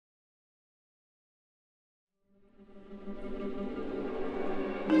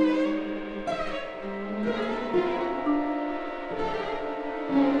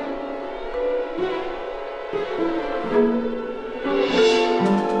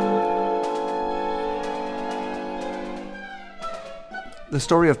The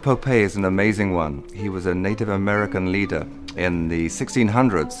story of Popé is an amazing one. He was a Native American leader in the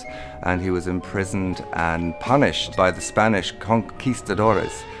 1600s, and he was imprisoned and punished by the Spanish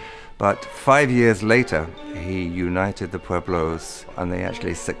conquistadores. But 5 years later, he united the pueblos, and they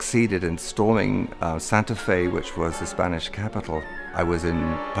actually succeeded in storming Santa Fe, which was the Spanish capital. I was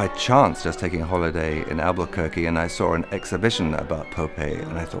by chance, just taking a holiday in Albuquerque, and I saw an exhibition about Popé,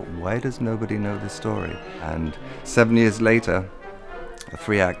 and I thought, why does nobody know this story? And 7 years later, a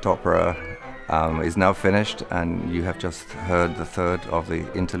 3-act opera is now finished, and you have just heard the third of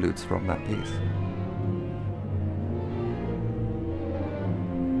the interludes from that piece.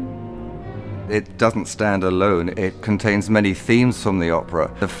 It doesn't stand alone. It contains many themes from the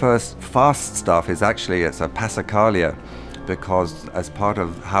opera. The first fast stuff is actually, it's a Passacaglia, because as part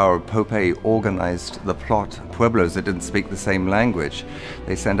of how Popé organized the plot, pueblos that didn't speak the same language,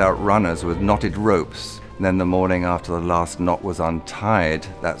 they sent out runners with knotted ropes. And then the morning after the last knot was untied,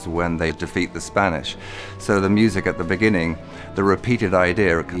 that's when they defeat the Spanish. So the music at the beginning, the repeated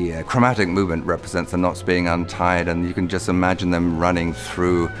idea, the chromatic movement represents the knots being untied, and you can just imagine them running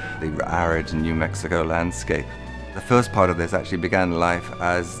through the arid New Mexico landscape. The first part of this actually began life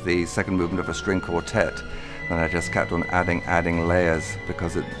as the second movement of a string quartet, and I just kept on adding layers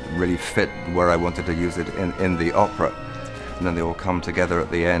because it really fit where I wanted to use it in the opera. And then they all come together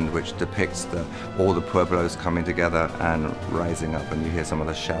at the end, which depicts all the pueblos coming together and rising up, and you hear some of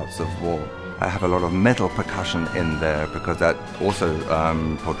the shouts of war. I have a lot of metal percussion in there because that also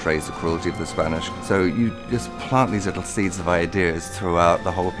portrays the cruelty of the Spanish. So you just plant these little seeds of ideas throughout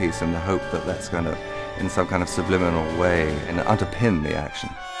the whole piece in the hope that that's going to, in some kind of subliminal way, underpin the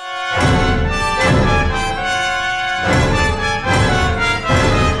action.